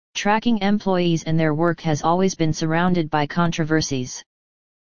Tracking employees and their work has always been surrounded by controversies.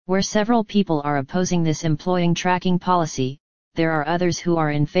 Where several people are opposing this employee tracking policy, there are others who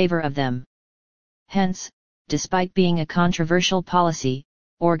are in favor of them. Hence, despite being a controversial policy,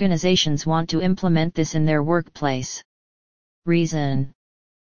 organizations want to implement this in their workplace. Reason: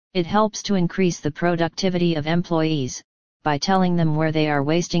 it helps to increase the productivity of employees, by telling them where they are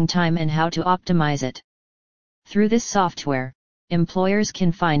wasting time and how to optimize it. Through this software, employers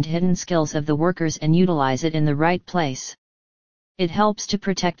can find hidden skills of the workers and utilize it in the right place. It helps to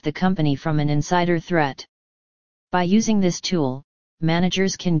protect the company from an insider threat. By using this tool,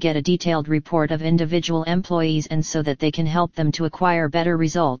 managers can get a detailed report of individual employees and so that they can help them to acquire better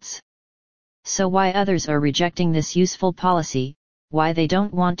results. So why others are rejecting this useful policy, why they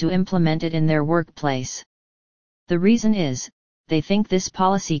don't want to implement it in their workplace? The reason is, they think this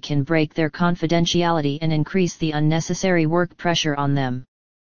policy can break their confidentiality and increase the unnecessary work pressure on them.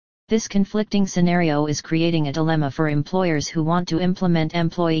 This conflicting scenario is creating a dilemma for employers who want to implement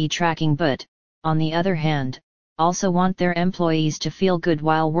employee tracking but, on the other hand, also want their employees to feel good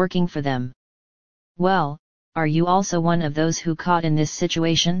while working for them. Well, are you also one of those who caught in this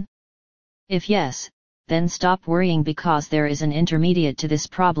situation? If yes, then stop worrying because there is an intermediate to this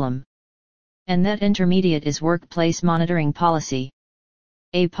problem. And that intermediate is workplace monitoring policy.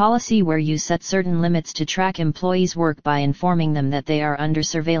 A policy where you set certain limits to track employees' work by informing them that they are under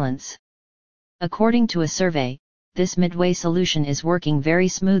surveillance. According to a survey, this midway solution is working very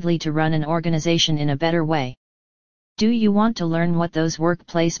smoothly to run an organization in a better way. Do you want to learn what those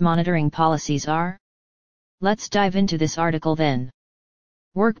workplace monitoring policies are? Let's dive into this article then.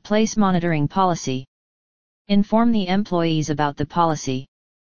 Workplace monitoring policy. Inform the employees about the policy.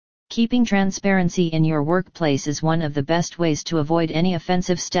 Keeping transparency in your workplace is one of the best ways to avoid any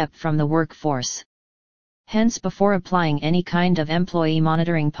offensive step from the workforce. Hence, before applying any kind of employee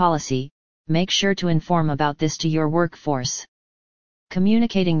monitoring policy, make sure to inform about this to your workforce.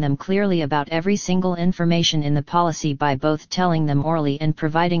 Communicating them clearly about every single information in the policy by both telling them orally and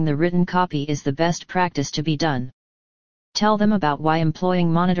providing the written copy is the best practice to be done. Tell them about why employee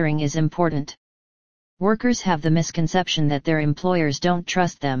monitoring is important. Workers have the misconception that their employers don't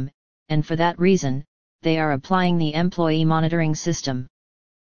trust them, and for that reason, they are applying the employee monitoring system.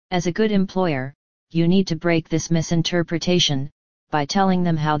 As a good employer, you need to break this misinterpretation, by telling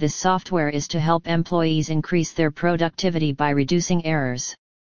them how this software is to help employees increase their productivity by reducing errors.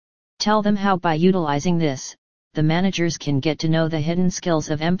 Tell them how by utilizing this, the managers can get to know the hidden skills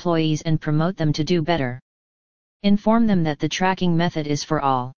of employees and promote them to do better. Inform them that the tracking method is for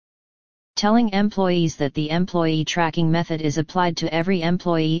all. Telling employees that the employee tracking method is applied to every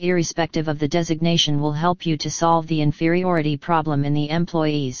employee irrespective of the designation will help you to solve the inferiority problem in the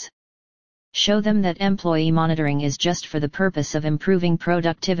employees. Show them that employee monitoring is just for the purpose of improving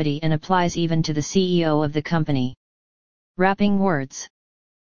productivity and applies even to the CEO of the company. Wrapping words.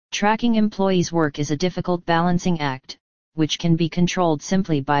 Tracking employees' work is a difficult balancing act, which can be controlled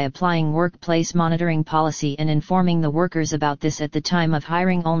simply by applying workplace monitoring policy and informing the workers about this at the time of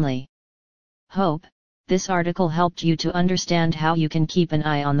hiring only. Hope this article helped you to understand how you can keep an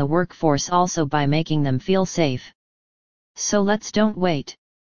eye on the workforce also by making them feel safe. So don't wait.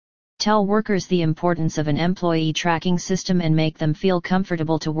 Tell workers the importance of an employee tracking system and make them feel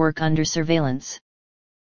comfortable to work under surveillance.